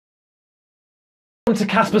Welcome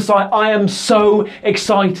to Caspersight. I am so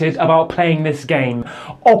excited about playing this game,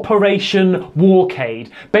 Operation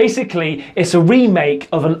Warcade. Basically, it's a remake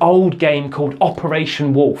of an old game called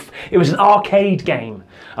Operation Wolf. It was an arcade game,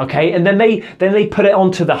 okay? And then they put it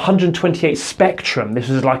onto the 128 Spectrum. This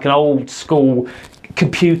was like an old school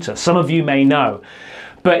computer. Some of you may know,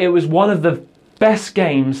 but it was one of the best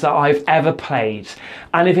games that I've ever played.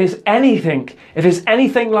 And if it's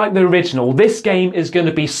anything like the original, this game is going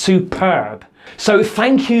to be superb. So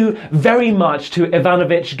thank you very much to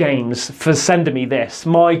Ivanovich Games for sending me this.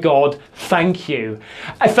 My God, thank you.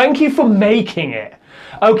 Thank you for making it.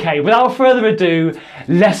 Okay, without further ado,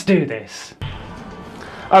 let's do this.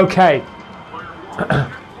 Okay.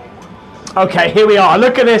 Okay, here we are.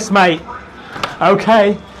 Look at this, mate.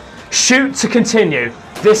 Okay. Shoot to continue.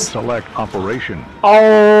 This. Select operation.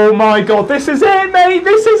 Oh my God, this is it, mate.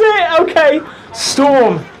 This is it. Okay.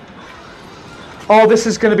 Storm. Oh, this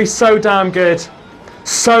is going to be so damn good.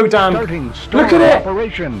 So damn good. Look at it.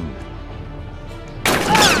 Operation.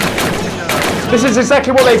 This is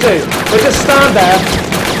exactly what they do. They just stand there.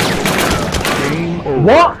 Game over.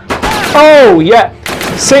 What? Oh, yeah.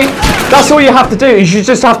 See, that's all you have to do. Is you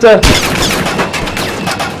just have to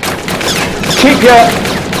keep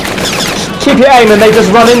your aim, and they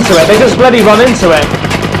just run into it. They just bloody run into it.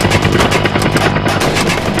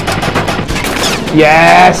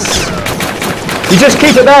 Yes. You just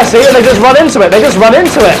keep it there, see, and they just run into it. They just run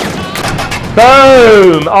into it.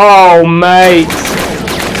 Boom! Oh, mate.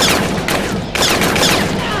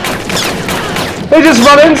 They just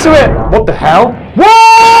run into it. What the hell?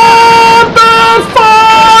 What the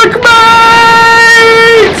fuck,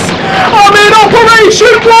 mate? I'm in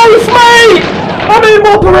Operation Wolf, mate. I'm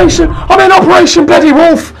in Operation Bloody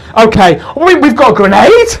Wolf. Okay, we've got a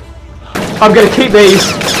grenade. I'm going to keep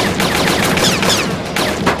these.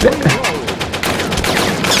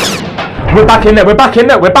 We're back in there, we're back in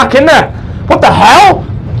there, we're back in there! What the hell?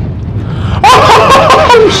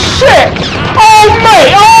 Oh shit! Oh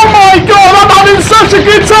mate! Oh my God! I'm having such a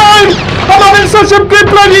good time! I'm having such a good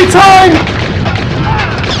bloody time!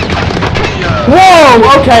 Whoa!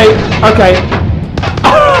 Okay, okay.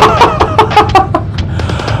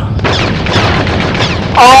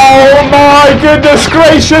 Oh my goodness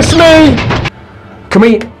gracious me! Can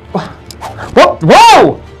we... What?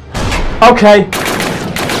 Whoa! Okay.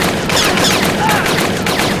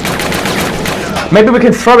 Maybe we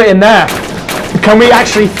can throw it in there. Can we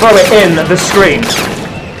actually throw it in the screen?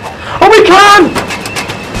 Oh, we can!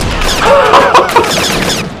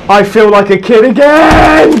 I feel like a kid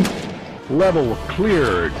again! Level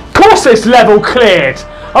cleared. Of course it's level cleared!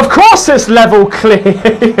 Of course it's level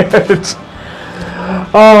cleared!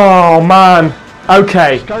 Oh, man.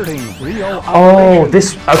 Okay. Starting real Oh,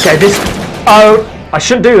 this... Okay, this... Oh, I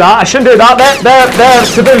shouldn't do that. I shouldn't do that. They're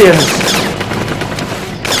civilians.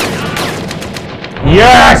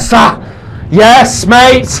 Yes! Yes,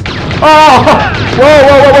 mate! Oh! Whoa,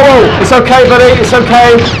 whoa, whoa, whoa, whoa! It's okay, buddy, it's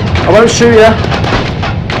okay. I won't shoot you.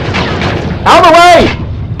 Out of the way!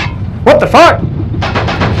 What the fuck?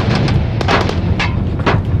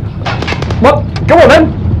 What? Go on then!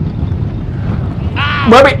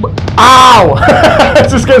 Where we... Ow!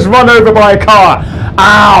 Just gets run over by a car.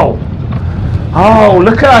 Ow! Oh,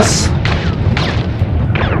 look at us!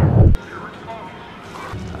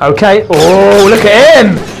 Okay. Oh, look at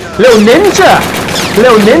him! Little ninja!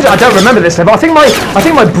 Little ninja. I don't remember this level. I think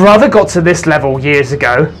my brother got to this level years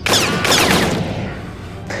ago.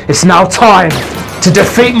 It's now time to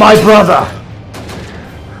defeat my brother.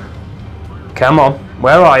 Come on.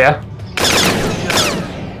 Where are you?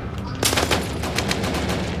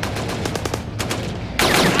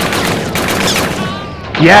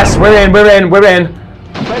 Yes, we're in, we're in, we're in.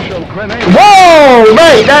 Special grenade. Whoa,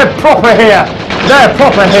 mate, they're proper here. They're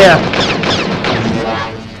proper here.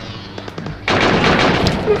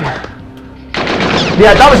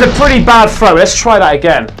 Yeah, that was a pretty bad throw. Let's try that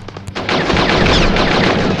again.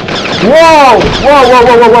 Whoa! Whoa, whoa,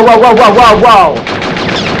 whoa, whoa, whoa, whoa, whoa, whoa, whoa.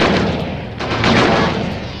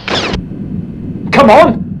 Come on!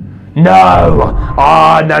 No!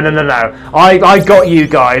 Ah, no, no, no, no. I got you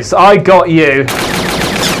guys. I got you.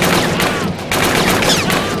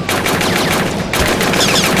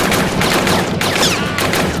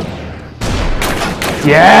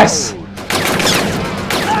 Yes!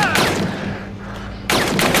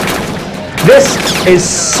 This is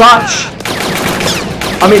such...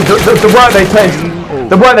 I mean, the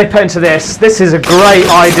work they put into this is a great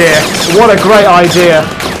idea. What a great idea.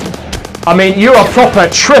 I mean, you are proper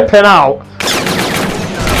tripping out.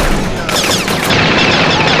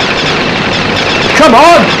 Come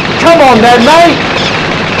on then, mate!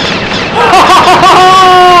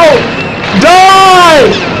 Die!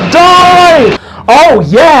 Oh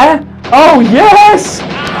yeah! Oh yes!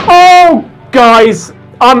 Oh guys,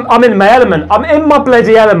 I'm in my element. I'm in my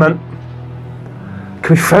bloody element.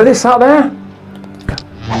 Can we throw this out there?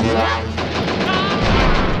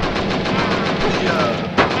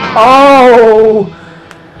 Oh!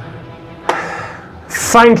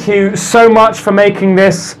 Thank you so much for making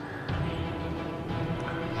this.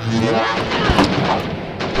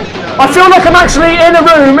 I feel like I'm actually in a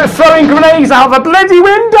room throwing grenades out the bloody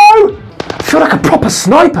window! I feel like a proper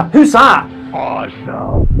sniper. Who's that?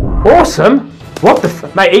 Awesome. Awesome? What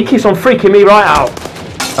the mate, he keeps on freaking me right out.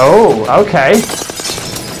 Oh, okay.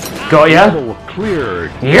 Got ya. Level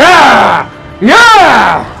cleared. Yeah!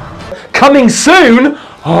 Yeah! Coming soon?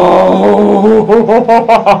 Oh!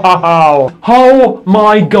 Oh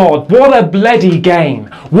my god, what a bloody game.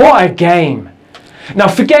 What a game. Now,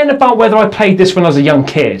 forgetting about whether I played this when I was a young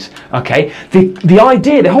kid, okay, the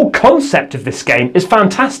idea, the whole concept of this game is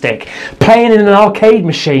fantastic. Playing in an arcade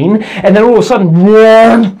machine, and then all of a sudden,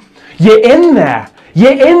 you're in there.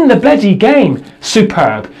 You're in the bloody game.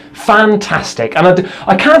 Superb. Fantastic. And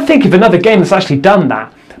I can't think of another game that's actually done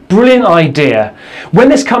that. Brilliant idea. When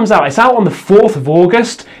this comes out, it's out on the 4th of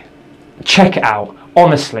August. Check it out,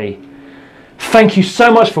 honestly. Thank you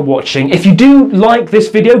so much for watching. If you do like this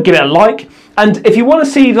video, give it a like. And if you want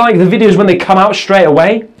to see like the videos when they come out straight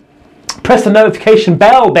away, press the notification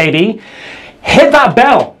bell, baby. Hit that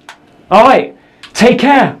bell. All right. Take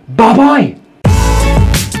care. Bye-bye.